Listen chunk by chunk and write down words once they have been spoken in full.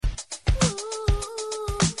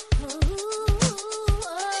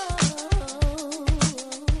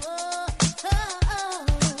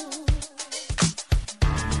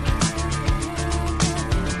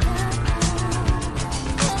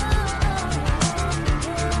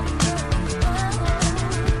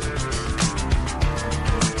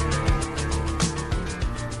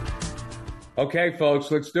Okay,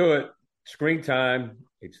 folks, let's do it. Screen time.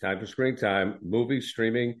 It's time for screen time. Movies,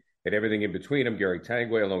 streaming, and everything in between. I'm Gary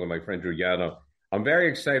Tanguay, along with my friend Drew Yanno. I'm very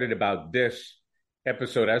excited about this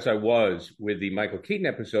episode, as I was with the Michael Keaton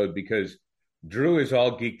episode, because Drew is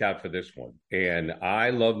all geeked out for this one. And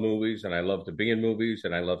I love movies, and I love to be in movies,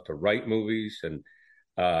 and I love to write movies.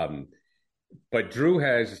 Um, but Drew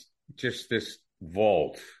has just this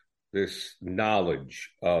vault, this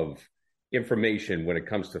knowledge of information when it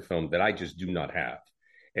comes to film that I just do not have.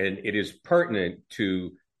 And it is pertinent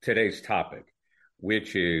to today's topic,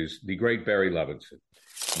 which is the great Barry Levinson,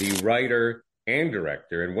 the writer and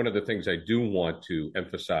director. And one of the things I do want to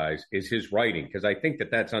emphasize is his writing, because I think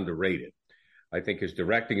that that's underrated. I think his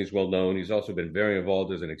directing is well known. He's also been very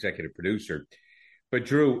involved as an executive producer. But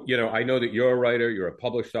Drew, I know that you're a writer, you're a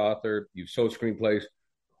published author, you've sold screenplays.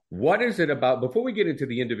 What is it about, before we get into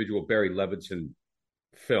the individual Barry Levinson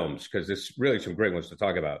films, because there's really some great ones to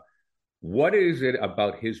talk about, what is it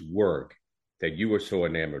about his work that you were so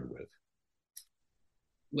enamored with?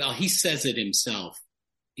 Well, he says it himself.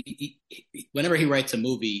 Whenever he writes a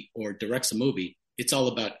movie or directs a movie, it's all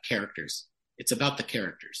about characters. It's about the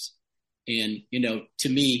characters. And, to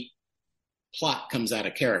me, plot comes out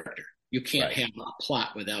of character. You can't have a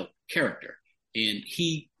plot without character. And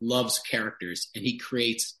he loves characters, and he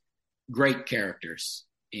creates great characters.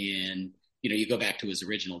 And, you go back to his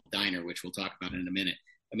original Diner, which we'll talk about in a minute.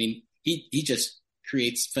 I mean, he just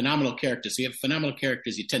creates phenomenal characters. So you have phenomenal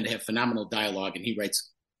characters, you tend to have phenomenal dialogue, and he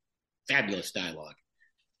writes fabulous dialogue.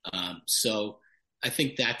 So I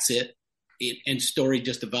think that's it. And story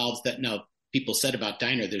just evolves. That now people said about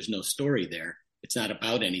Diner, there's no story there. It's not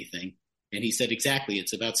about anything. And he said, exactly,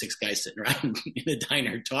 it's about six guys sitting around in a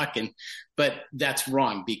diner talking. But that's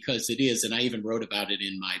wrong, because it is. And I even wrote about it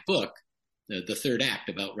in my book, the third act,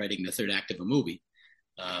 about writing the third act of a movie.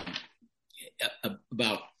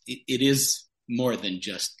 It is more than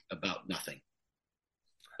just about nothing.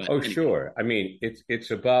 But anyway. Sure. I mean,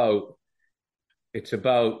 it's about can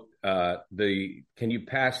you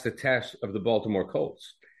pass the test of the Baltimore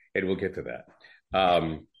Colts? And we'll get to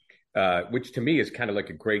that. Which to me is kind of like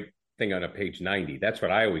a great thing on a page 90. That's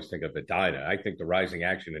what I always think of the Diner. I think the rising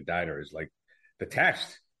action in Diner is like the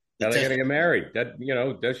test. Now they're going to get married. That,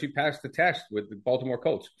 does she pass the test with the Baltimore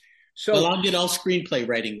Colts? So, well, I'll get all screenplay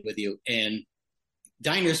writing with you. And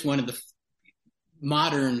Diner's one of the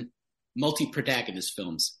modern multi-protagonist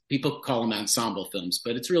films. People call them ensemble films,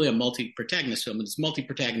 but it's really a multi-protagonist film. And it's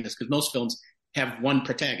multi-protagonist because most films have one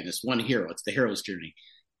protagonist, one hero. It's the hero's journey.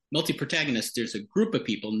 Multi-protagonist, there's a group of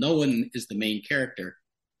people. No one is the main character,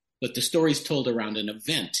 but the story's told around an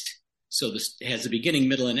event. So this has a beginning,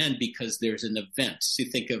 middle, and end because there's an event. So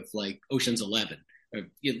you think of like Ocean's 11, or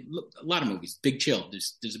a lot of movies, Big Chill.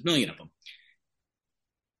 There's a million of them.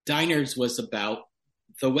 Diners was about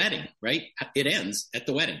the wedding, right? It ends at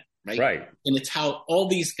the wedding, right? Right. And it's how all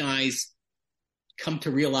these guys come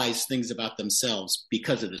to realize things about themselves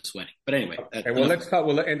because of this wedding. But anyway, let's start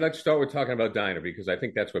with talking about Diner, because I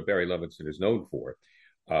think that's what Barry Levinson is known for.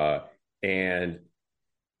 And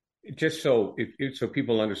just so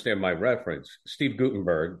people understand my reference, Steve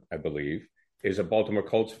Guttenberg, I believe, is a Baltimore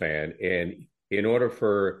Colts fan, and in order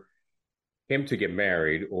for him to get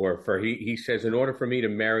married, he says, in order for me to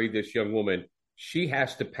marry this young woman, she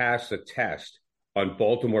has to pass a test on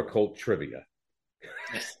Baltimore Colt trivia.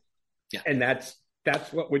 Yes. Yeah. And that's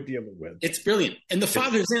what we're dealing with. It's brilliant. And the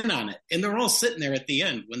father's in on it. And they're all sitting there at the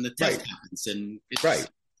end when the test happens. And it's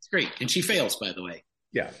great. And she fails, by the way.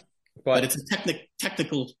 Yeah. But it's a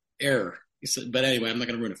technical error. But anyway, I'm not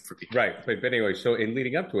going to ruin it for people. Right. But anyway, so in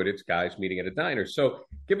leading up to it, it's guys meeting at a diner. So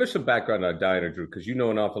give us some background on Diner, Drew, because you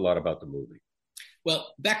know an awful lot about the movie.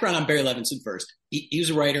 Well, background on Barry Levinson first. He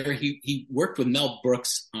was a writer. He worked with Mel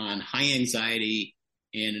Brooks on High Anxiety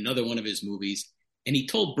and another one of his movies. And he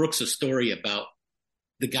told Brooks a story about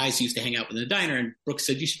the guys he used to hang out with in the diner. And Brooks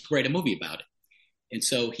said, you should write a movie about it. And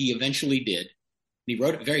so he eventually did. He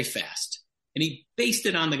wrote it very fast. And he based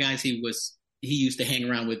it on the guys he used to hang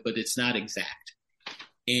around with, but it's not exact.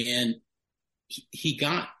 And he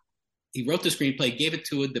wrote the screenplay, gave it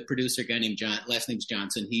to the producer, a guy named John, last name's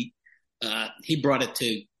Johnson. He brought it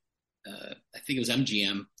to, I think it was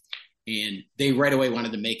MGM, and they right away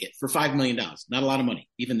wanted to make it for $5 million. Not a lot of money,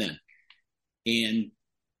 even then. And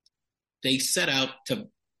they set out to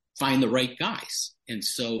find the right guys. And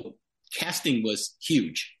so casting was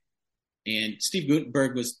huge. And Steve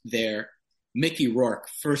Guttenberg was there. Mickey Rourke,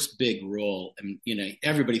 first big role. And,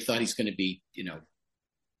 everybody thought he's going to be,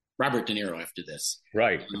 Robert De Niro after this.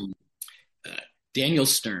 Right. Daniel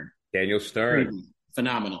Stern.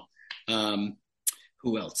 Phenomenal.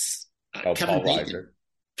 Who else? Kevin Bacon.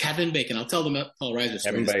 Kevin Bacon. I'll tell them about Paul Reiser's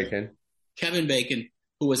story. Kevin Bacon,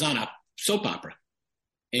 who was on a soap opera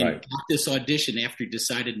and got this audition after he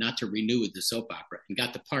decided not to renew with the soap opera and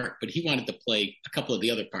got the part, but he wanted to play a couple of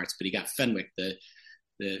the other parts, but he got Fenwick, the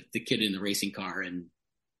kid in the racing car, and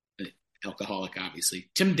the alcoholic, obviously.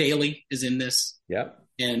 Tim Daly is in this. Yep.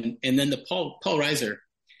 And then the Paul Reiser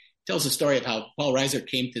tells the story of how Paul Reiser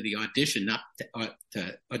came to the audition, not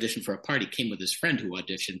to audition for a part. He came with his friend who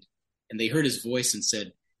auditioned, and they heard his voice and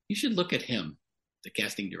said, "You should look at him," the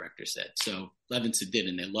casting director said. So Levinson did,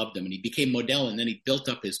 and they loved him, and he became Modell, and then he built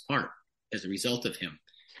up his part as a result of him.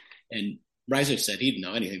 And Reiser said he didn't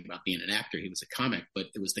know anything about being an actor. He was a comic, but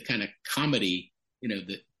it was the kind of comedy,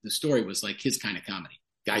 the story was like his kind of comedy.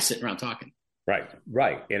 Guys sitting around talking.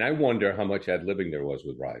 Right. And I wonder how much ad-libbing there was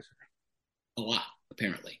with Reiser. A lot,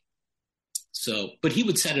 apparently. So, but he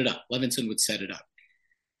would set it up. Levinson would set it up.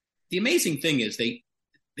 The amazing thing is they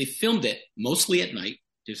filmed it mostly at night.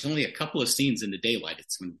 There's only a couple of scenes in the daylight.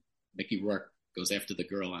 It's when Mickey Rourke goes after the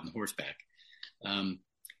girl on the horseback.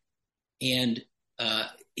 And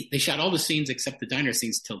they shot all the scenes except the diner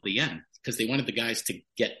scenes till the end because they wanted the guys to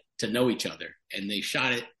get to know each other. And they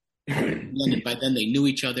shot it. And by then they knew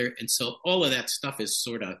each other. And so all of that stuff is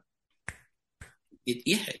sort of,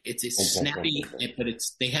 it's snappy, but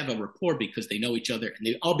they have a rapport because they know each other, and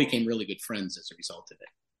they all became really good friends as a result of it.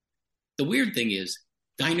 The weird thing is,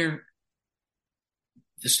 Diner,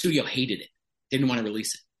 the studio hated it. They didn't want to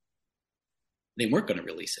release it. They weren't going to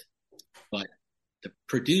release it. But the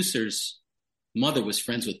producer's mother was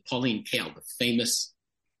friends with Pauline Kael, the famous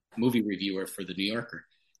movie reviewer for The New Yorker.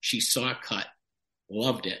 She saw a cut,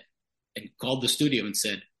 loved it, and called the studio and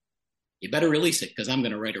said, "You better release it because I'm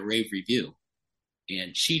going to write a rave review."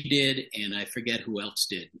 And she did, and I forget who else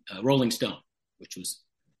did. Rolling Stone,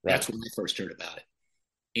 that's when I first heard about it.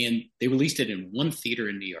 And they released it in one theater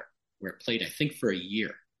in New York, where it played, I think, for a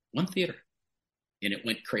year. One theater. And it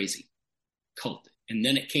went crazy. Cult. And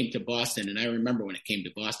then it came to Boston, and I remember when it came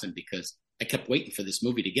to Boston because I kept waiting for this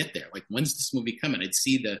movie to get there. Like, when's this movie coming? I'd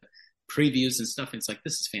see the previews and stuff, and it's like,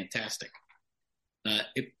 this is fantastic.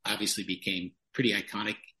 It obviously became pretty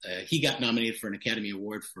iconic. He got nominated for an Academy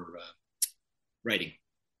Award for writing.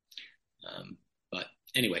 But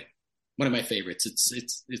anyway, one of my favorites.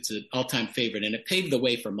 It's an all-time favorite, and it paved the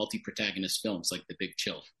way for multi-protagonist films like The Big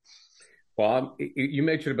Chill. Well, you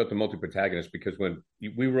mentioned about the multi-protagonist because when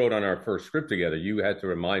we wrote on our first script together, you had to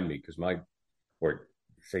remind me because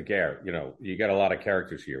Gare, you got a lot of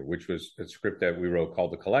characters here, which was a script that we wrote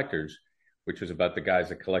called The Collectors, which was about the guys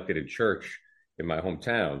that collected in church in my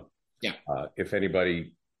hometown. Yeah. If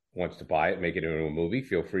anybody wants to buy it, make it into a movie,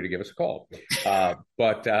 feel free to give us a call.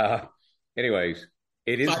 But anyways,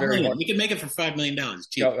 it is very hard. We can make it for $5 million.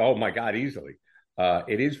 Cheap. Oh my God, easily.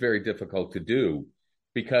 It is very difficult to do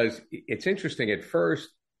because it's interesting. At first,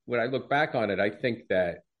 when I look back on it, I think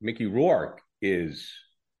that Mickey Rourke is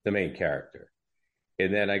the main character.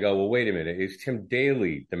 And then I go, well, wait a minute, is Tim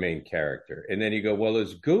Daly the main character? And then you go, well,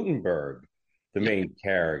 is Gutenberg the main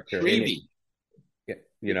character?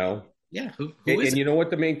 Yeah, who is it? You know what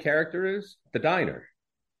the main character is? The diner.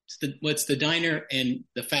 It's the diner and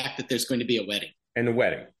the fact that there's going to be a wedding. And the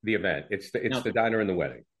wedding, the event. It's the diner and the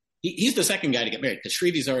wedding. He's the second guy to get married because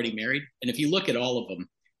Shreve's already married. And if you look at all of them,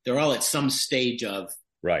 they're all at some stage of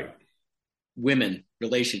women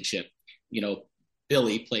relationship.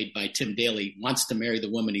 Billy, played by Tim Daly, wants to marry the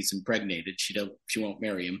woman he's impregnated. She won't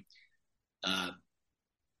marry him.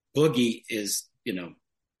 Boogie is,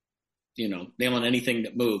 nailing anything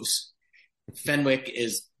that moves. Fenwick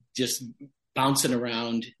is just bouncing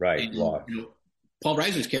around. Right. And, Paul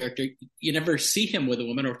Reiser's character, you never see him with a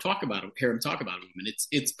woman or hear him talk about a woman.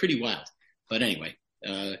 It's pretty wild. But anyway.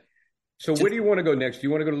 So where do you want to go next? Do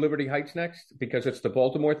you want to go to Liberty Heights next? Because it's the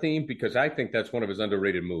Baltimore theme? Because I think that's one of his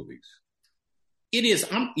underrated movies. It is.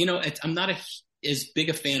 I'm not as big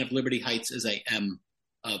a fan of Liberty Heights as I am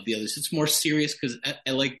of the others. It's more serious because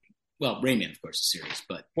I like, Rain Man, of course, is serious.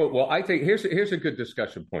 But well, I think here's a good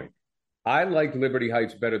discussion point. I like Liberty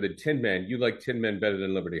Heights better than Tin Men. You like Tin Men better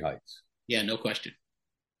than Liberty Heights. Yeah, no question.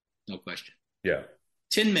 No question. Yeah.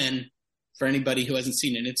 Tin Men, for anybody who hasn't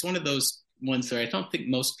seen it, it's one of those ones where I don't think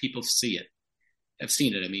most people have seen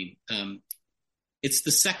it. I mean, it's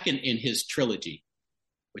the second in his trilogy,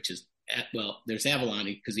 which is, there's Avalon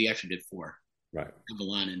because he actually did 4. Right.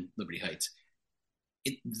 Avalon and Liberty Heights.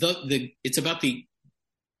 It's about the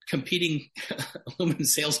competing aluminum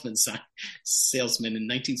salesman in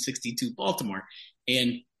 1962 Baltimore,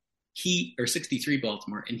 and 63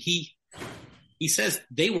 Baltimore, and he says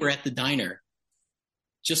they were at the diner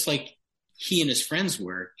just like he and his friends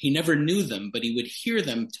were. He never knew them, but he would hear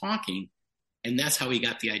them talking, and that's how he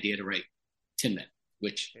got the idea to write Tin Men.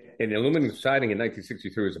 And aluminum siding in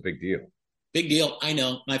 1963 was a big deal. Big deal. I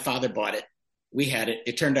know. My father bought it. We had it.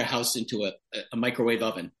 It turned our house into a microwave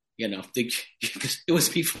oven. It was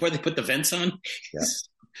before they put the vents on. Yeah.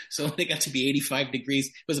 So when it got to be 85 degrees,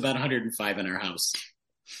 it was about 105 in our house.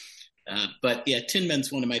 But yeah, Tin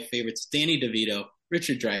Men's one of my favorites. Danny DeVito,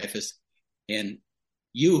 Richard Dreyfuss, and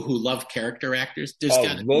you who love character actors. There's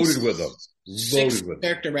got loaded with them. Six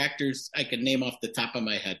character actors I can name off the top of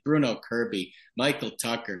my head. Bruno Kirby, Michael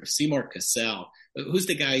Tucker, Seymour Cassell. Who's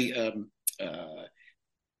the guy?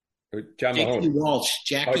 John Jackie Mahoney. Walsh.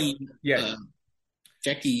 Jackie. Yeah.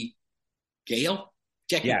 Jackie Gale.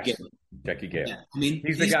 Jackie Gale. Jackie Gale. Yeah. I mean,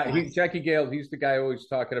 he's the guy. He's Jackie Gale. He's the guy always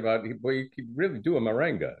talking about. Well, you could really do a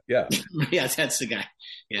merengue. Yeah. Yeah, that's the guy.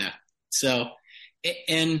 Yeah. So,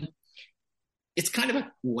 and it's kind of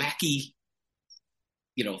a wacky,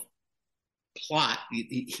 plot.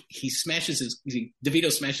 He smashes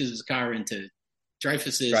DeVito smashes his car into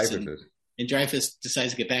Dreyfuss's. And Dreyfuss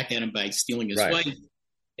decides to get back at him by stealing his wife.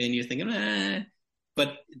 And you're thinking,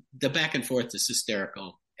 but the back and forth is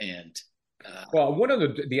hysterical. And well, one of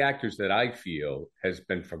the actors that I feel has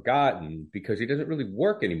been forgotten because he doesn't really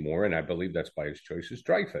work anymore, and I believe that's by his choice, is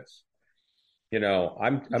Dreyfuss. I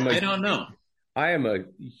don't know. I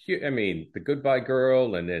mean, The Goodbye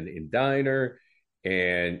Girl, and then in Diner,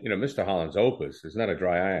 and Mr. Holland's Opus. There's not a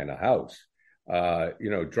dry eye in the house.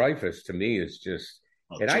 Dreyfuss to me is just,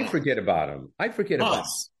 and Jaws. I forget about him. About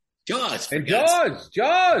Jaws. And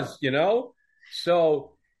Jaws.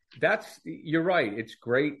 So you're right. It's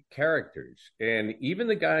great characters, and even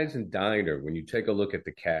the guys in Diner. When you take a look at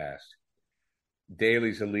the cast,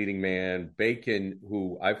 Daly's a leading man. Bacon,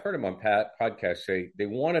 who I've heard him on podcasts say they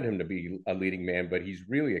wanted him to be a leading man, but he's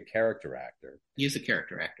really a character actor. He is a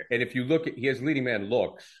character actor. And if you look at, he has leading man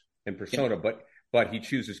looks and persona, but he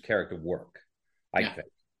chooses character work, I think.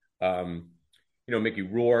 Mickey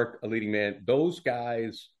Rourke, a leading man. Those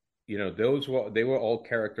guys, they were all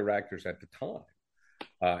character actors at the time.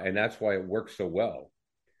 And that's why it works so well.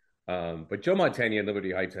 But Joe Mantegna in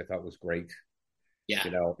Liberty Heights, I thought was great. Yeah,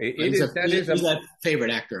 he's a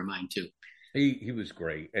favorite actor of mine too. He was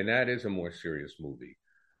great, and that is a more serious movie.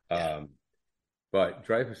 Yeah. But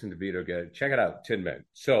Dreyfuss and DeVito, check it out, Tin Men.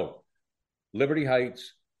 So, Liberty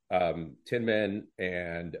Heights, Tin Men,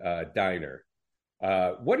 and Diner.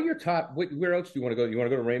 What are your top? Where else do you want to go? You want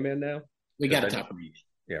to go to Rain Man now? We got to top Rain Man.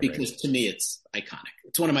 Yeah, because to me it's iconic.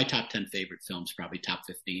 It's one of my top 10 favorite films, probably top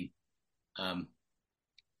 15.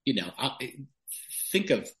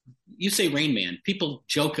 Think of, you say Rain Man, people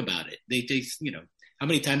joke about it. They how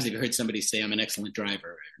many times have you heard somebody say I'm an excellent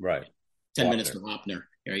driver? Right. 10 minutes with Wapner,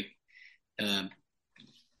 right?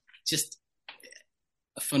 Just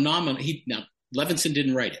a phenomenal. Now Levinson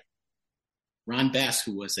didn't write it. Ron Bass,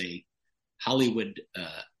 who was a Hollywood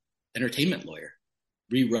entertainment lawyer,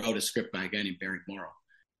 rewrote a script by a guy named Barry Morrow.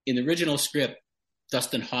 In the original script,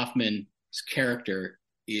 Dustin Hoffman's character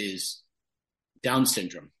is Down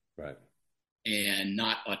syndrome. Right. And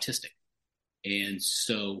not autistic. And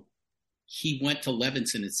so he went to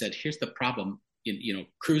Levinson and said, here's the problem.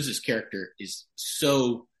 Cruz's character is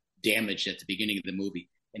so damaged at the beginning of the movie,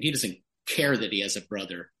 and he doesn't care that he has a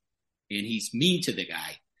brother, and he's mean to the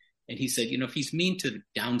guy. And he said, if he's mean to the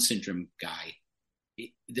Down syndrome guy,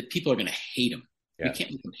 the people are going to hate him. Yeah. We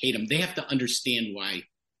can't make them hate him. They have to understand why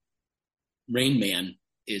Rain Man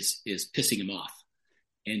is pissing him off.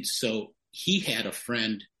 And so he had a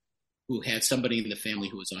friend who had somebody in the family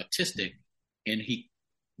who was autistic, and he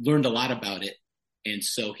learned a lot about it. And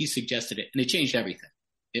so he suggested it, and it changed everything.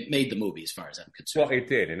 It made the movie, as far as I'm concerned. Well, it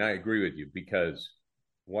did, and I agree with you, because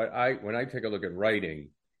when I take a look at writing,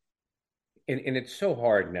 and it's so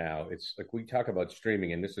hard now. It's like we talk about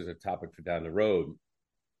streaming, and this is a topic for down the road.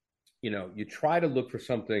 You try to look for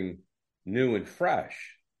something new and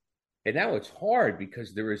fresh, and now it's hard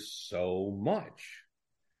because there is so much.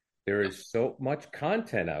 There is so much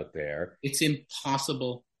content out there. It's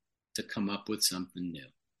impossible to come up with something new.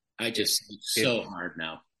 It's so hard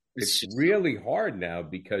now. It's really hard now,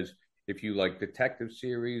 because if you like detective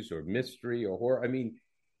series or mystery or horror, I mean,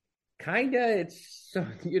 kind of, it's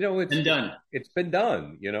been done. It's been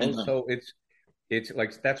done, so it's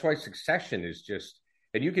like, that's why Succession is just,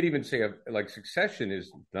 and you could even say like Succession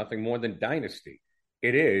is nothing more than Dynasty.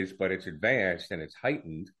 It is, but it's advanced and it's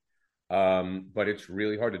heightened. But it's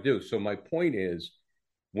really hard to do. So my point is,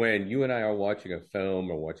 when you and I are watching a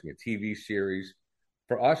film or watching a TV series,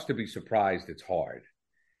 for us to be surprised, it's hard.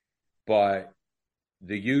 But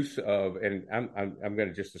the use of, and I'm going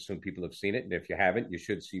to just assume people have seen it, and if you haven't, you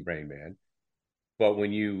should see Rain Man. But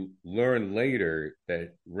when you learn later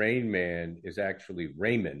that Rain Man is actually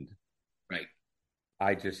Raymond, right?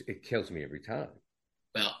 It kills me every time.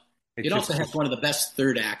 Well, it also has one of the best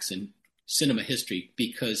third acts in cinema history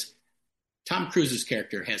because Tom Cruise's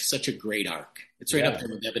character has such a great arc. It's right up there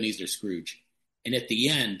with Ebenezer Scrooge. And at the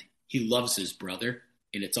end, he loves his brother,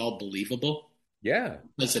 and it's all believable. Yeah.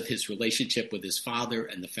 Because of his relationship with his father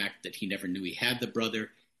and the fact that he never knew he had the brother.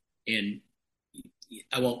 And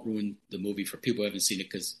I won't ruin the movie for people who haven't seen it,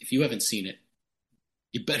 because if you haven't seen it,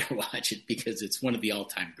 you better watch it because it's one of the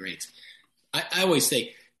all-time greats. I always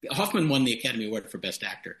say Hoffman won the Academy Award for Best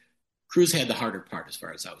Actor. Cruise had the harder part as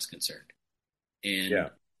far as I was concerned. And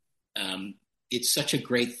it's such a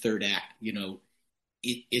great third act. You know,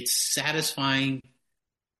 it's satisfying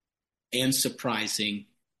and surprising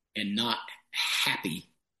and not happy,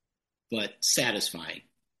 but satisfying.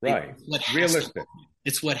 Right. Realistic.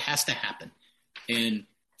 It's what has to happen. And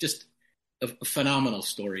just a phenomenal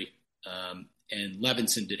story. And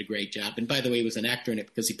Levinson did a great job. And by the way, he was an actor in it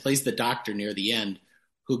because he plays the doctor near the end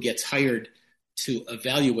who gets hired to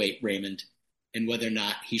evaluate Raymond and whether or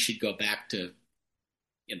not he should go back to,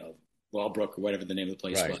 you know, Walbrook or whatever the name of the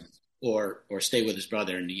place was, or stay with his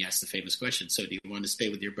brother. And he asks the famous question, so do you want to stay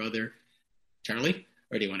with your brother, Charlie,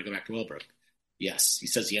 or do you want to go back to Walbrook? Yes. He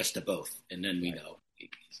says yes to both. And then we know.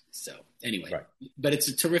 So anyway, but it's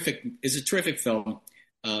a terrific film.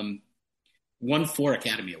 Won 4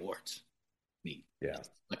 Academy Awards. I mean,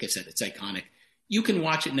 like I said, it's iconic. You can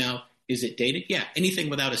watch it now. Is it dated? Yeah. Anything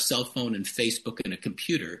without a cell phone and Facebook and a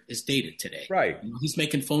computer is dated today. Right. You know, he's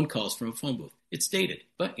making phone calls from a phone booth. It's dated.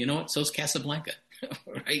 But you know what? So's Casablanca.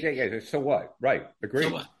 Right? Yeah. So what? Right. Agreed.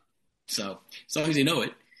 So what? So as long as you know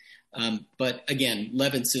it. But again,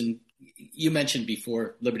 Levinson, you mentioned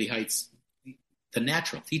before Liberty Heights, The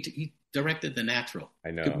Natural. He directed The Natural.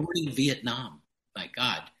 I know. Good Morning Vietnam. My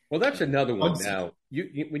God. Well, that's another one. Now,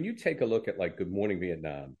 you when you take a look at like Good Morning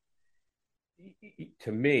Vietnam,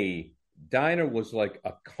 to me, Diner was like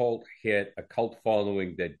a cult hit, a cult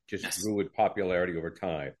following that just grew with popularity over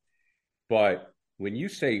time. But when you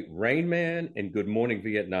say Rain Man and Good Morning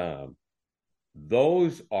Vietnam,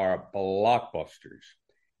 those are blockbusters.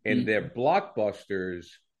 And they're blockbusters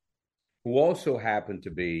who also happen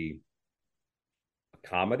to be a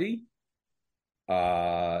comedy,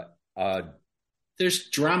 there's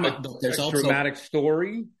drama, but there's also dramatic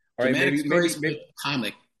story. Dramatic maybe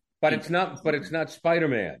comic. But it's not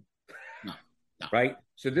Spider-Man. No. Right?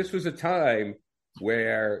 So this was a time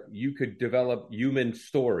where you could develop human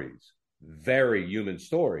stories, very human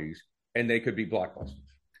stories, and they could be blockbusters.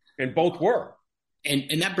 And both were.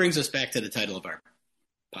 And that brings us back to the title of our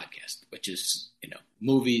podcast, which is, you know,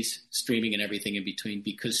 movies, streaming, and everything in between,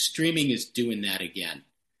 because streaming is doing that again.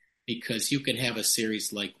 Because you can have a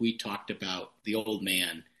series like we talked about, The Old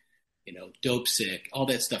Man, you know, Dope Sick, all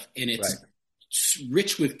that stuff. And it's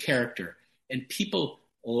rich with character. And people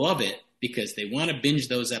love it because they want to binge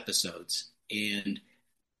those episodes. And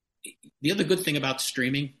the other good thing about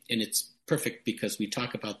streaming, and it's perfect because we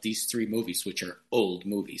talk about these 3 movies, which are old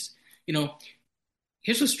movies. You know,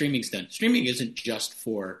 here's what streaming's done. Streaming isn't just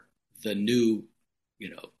for the new,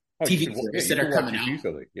 you know, TV series that are coming out.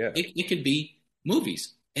 Easily. Yeah. It could be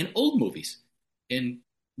movies. And old movies. And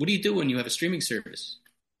what do you do when you have a streaming service?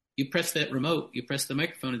 You press that remote, you press the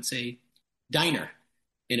microphone and say, Diner.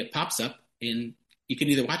 And it pops up, and you can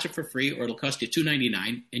either watch it for free or it'll cost you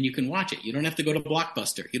 $2.99, and you can watch it. You don't have to go to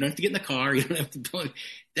Blockbuster. You don't have to get in the car. You don't have to.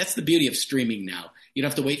 That's the beauty of streaming now. You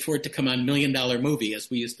don't have to wait for it to come on $1 Million Movie, as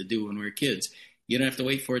we used to do when we were kids. You don't have to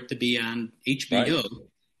wait for it to be on HBO.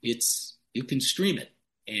 Right. You can stream it.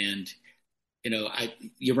 And you know,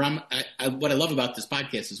 what I love about this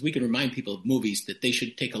podcast is we can remind people of movies that they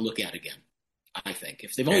should take a look at again. I think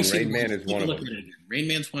if they've only seen Rain Man is one of them. Rain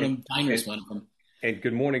Man's one of them. Diner's one of them. And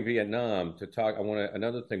Good Morning Vietnam.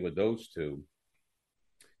 Another thing with those two,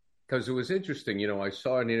 because it was interesting. You know, I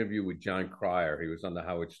saw an interview with John Cryer. He was on the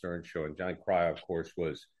Howard Stern show, and John Cryer, of course,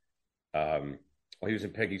 was he was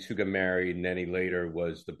in Peggy Sue Got Married, and then he later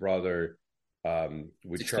was the brother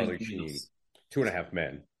with Charlie Sheen, 2.5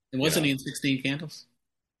 Men. And wasn't he in 16 Candles?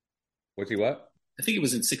 Was he what? I think he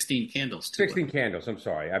was in 16 Candles, too. 16 Candles. I'm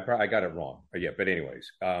sorry. I got it wrong. Yeah, but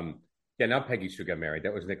anyways. Not Peggy Sue Got Married.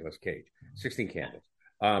 That was Nicolas Cage. 16 Candles.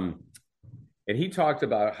 And he talked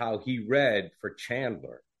about how he read for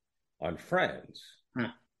Chandler on Friends.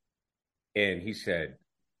 And he said,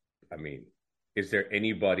 I mean, is there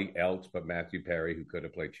anybody else but Matthew Perry who could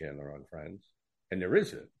have played Chandler on Friends? And there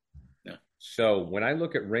isn't. No. So when I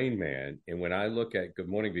look at Rain Man and when I look at Good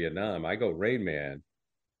Morning Vietnam, I go Rain Man.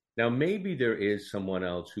 Now, maybe there is someone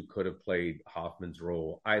else who could have played Hoffman's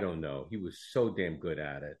role. I don't know. He was so damn good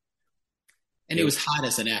at it. And he was hot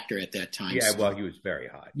as an actor at that time. Yeah, well, he was very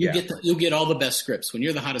hot. You'll get all the best scripts. When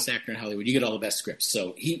you're the hottest actor in Hollywood, you get all the best scripts.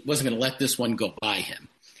 So he wasn't going to let this one go by him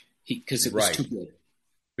because it was too good.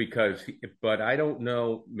 but I don't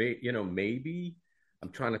know. Maybe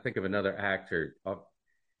I'm trying to think of another actor.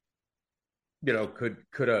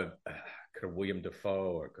 Could have William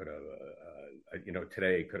Dafoe, or could have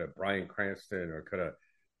today could have Bryan Cranston, or could have,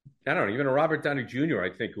 I don't know, even a Robert Downey Jr. I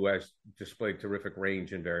think, who has displayed terrific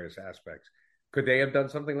range in various aspects. Could they have done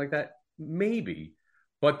something like that? Maybe,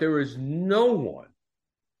 but there is no one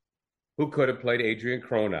who could have played Adrian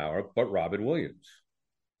Cronauer but Robin Williams.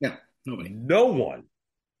 Yeah, nobody. No one.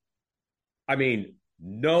 I mean,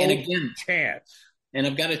 no chance. And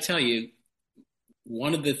I've got to tell you,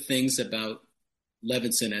 one of the things about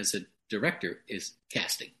Levinson as a director is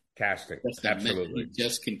casting. Absolutely. He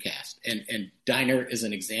just can cast. And Diner is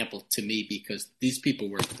an example to me, because these people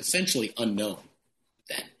were essentially unknown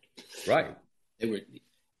then. Right. They were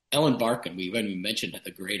Ellen Barkin. When we mentioned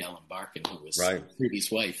the great Ellen Barkin, who was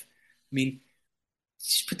Rudy's wife. I mean,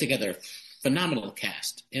 she's put together a phenomenal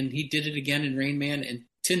cast, and he did it again in Rain Man and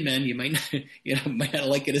Tin Men. You might not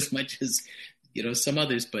like it as much as some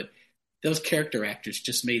others, but those character actors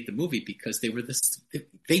just made the movie because they were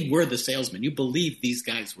the salesmen. You believe these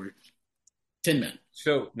guys were Tin Men.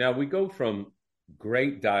 So now we go from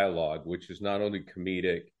great dialogue, which is not only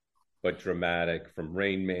comedic but dramatic, from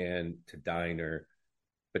Rain Man to Diner,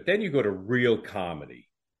 but then you go to real comedy,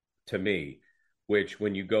 to me, which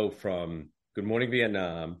when you go from Good Morning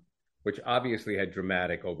Vietnam, which obviously had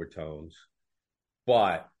dramatic overtones,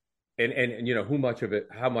 but and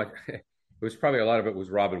how much it was, probably a lot of it was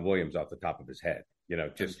Robin Williams off the top of his head,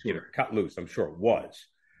 cut loose. I'm sure it was.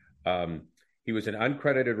 He was an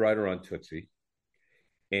uncredited writer on Tootsie.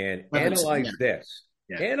 And Analyze This.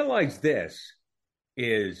 Yeah. Analyze This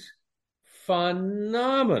is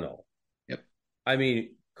phenomenal. Yep. I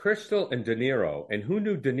mean, Crystal and De Niro, and who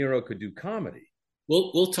knew De Niro could do comedy?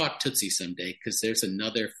 We'll talk Tootsie someday, because there's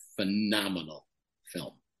another phenomenal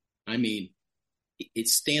film. I mean, it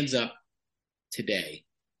stands up today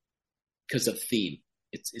because of theme.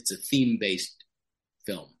 It's a theme-based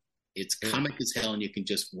film. It's comic as hell, and you can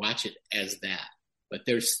just watch it as that. But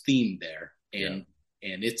there's theme there, and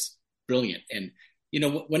it's brilliant. And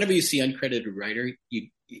whenever you see uncredited writer,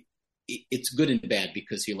 it's good and bad,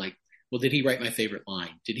 because you're like, well, did he write my favorite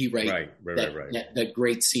line? Did he write that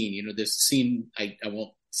great scene? There's a scene I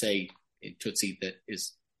won't say in Tootsie that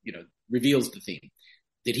is reveals the theme.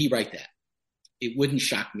 Did he write that? It wouldn't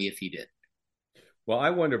shock me if he did. Well, I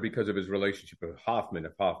wonder, because of his relationship with Hoffman,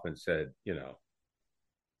 if Hoffman said,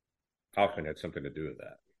 Hoffman had something to do with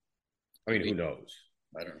that. I mean, who knows?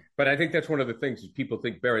 I don't know. But I think that's one of the things, is people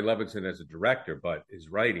think Barry Levinson as a director, but his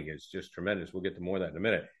writing is just tremendous. We'll get to more of that in a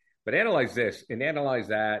minute. But Analyze This and Analyze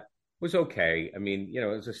That was okay. I mean, it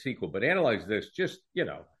was a sequel, but Analyze This, just,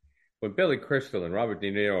 when Billy Crystal and Robert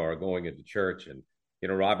De Niro are going into church, and,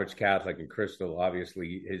 Robert's Catholic and Crystal,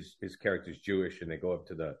 obviously his character's Jewish, and they go up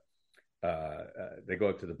to the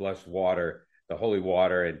blessed water, the holy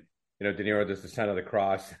water, and, De Niro does the sign of the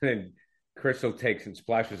cross, and then Crystal takes and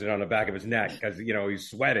splashes it on the back of his neck because, he's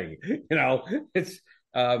sweating. It's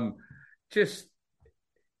just,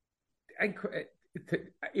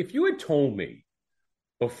 if you had told me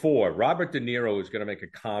before Robert De Niro was going to make a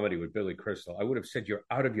comedy with Billy Crystal, I would have said, you're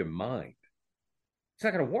out of your mind. It's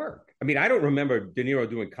not going to work. I mean, I don't remember De Niro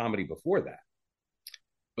doing comedy before that.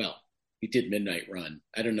 Well, he did Midnight Run.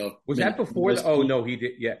 I don't know. Was that before? Oh, no, he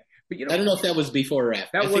did. Yeah. But, I don't know if that was before or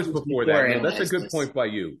after. That was before that. No, that's a good point by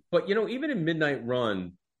you. But, even in Midnight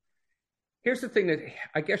Run, here's the thing that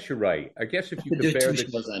I guess you're right. I guess if you compare two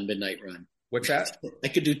shows on Midnight Run. What's that? I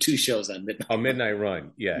could do 2 shows on Midnight Run. Oh, Midnight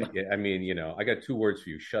Run. Yeah. I mean, I got 2 words for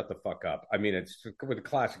you. Shut the fuck up. I mean, it's with a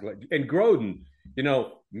classic. And Grodin,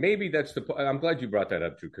 maybe that's the – I'm glad you brought that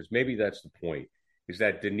up, Drew, because maybe that's the point, is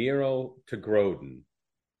that De Niro to Grodin,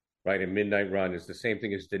 right, in Midnight Run is the same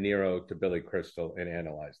thing as De Niro to Billy Crystal in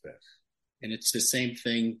Analyze This. And it's the same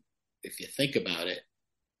thing, if you think about it,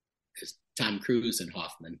 as Tom Cruise and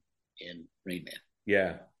Hoffman in Rain Man.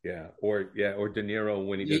 Yeah. Or De Niro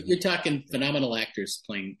when he does. You're talking phenomenal actors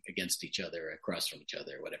playing against each other, across from each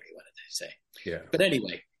other, whatever you wanted to say. Yeah. But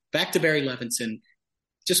anyway, back to Barry Levinson.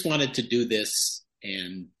 Just wanted to do this.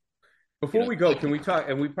 And before we go, can we talk?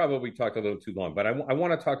 And we probably talked a little too long, but I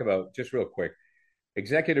want to talk about, just real quick,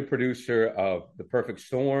 executive producer of The Perfect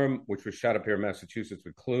Storm, which was shot up here in Massachusetts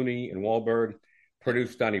with Clooney and Wahlberg,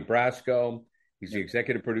 produced Donnie Brasco. He's the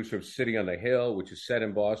executive producer of City on the Hill, which is set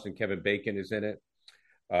in Boston. Kevin Bacon is in it.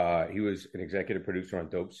 He was an executive producer on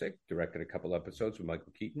Dope Sick, directed a couple episodes with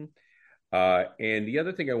Michael Keaton. And the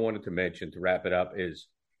other thing I wanted to mention to wrap it up is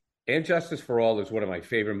And Justice for All is one of my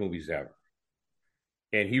favorite movies ever.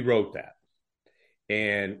 And he wrote that.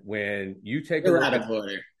 And when you take You're out of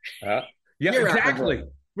order. Yeah, You're exactly.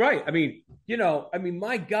 Right. I mean,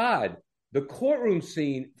 my God, the courtroom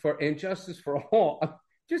scene for And Justice for All,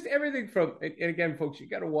 just everything from, and again, folks, you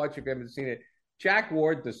got to watch if you haven't seen it. Jack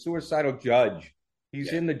Ward, the suicidal judge,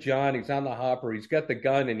 he's Yeah. in the John, he's on the hopper, he's got the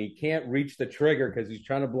gun, and he can't reach the trigger because he's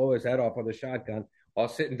trying to blow his head off with a shotgun while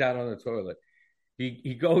sitting down on the toilet.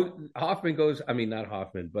 He goes, Hoffman goes, I mean, not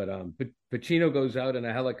Hoffman, but Pacino goes out in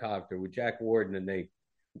a helicopter with Jack Ward, and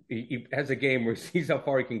he has a game where he sees how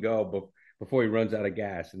far he can go before he runs out of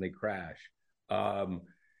gas, and they crash. Um,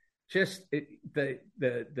 just the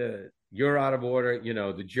you're out of order.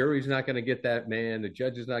 The jury's not going to get that man. The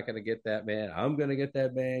judge is not going to get that man. I'm going to get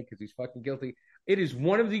that man because he's fucking guilty. It is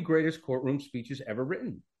one of the greatest courtroom speeches ever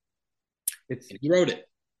written. He wrote it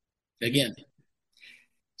again.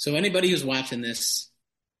 So anybody who's watching this,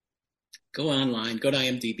 go online, go to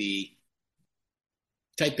IMDb,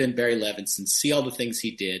 type in Barry Levinson, see all the things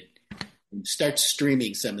he did, and start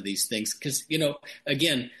streaming some of these things. Because,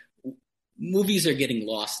 again, movies are getting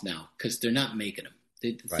lost now because they're not making them.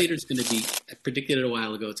 The theater's going to be, I predicted it a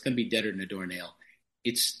while ago, it's going to be deader than a doornail.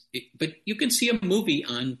 But you can see a movie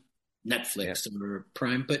on Netflix or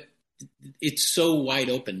Prime, but it's so wide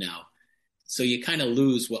open now. So you kind of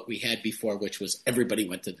lose what we had before, which was everybody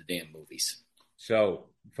went to the damn movies. So,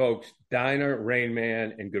 folks, Diner, Rain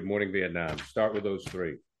Man, and Good Morning Vietnam. Start with those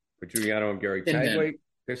three. For Drew Yanno, I'm Gary Tanguay.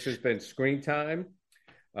 This has been Screen Time.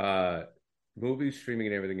 Movies, streaming,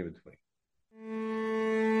 and everything in between.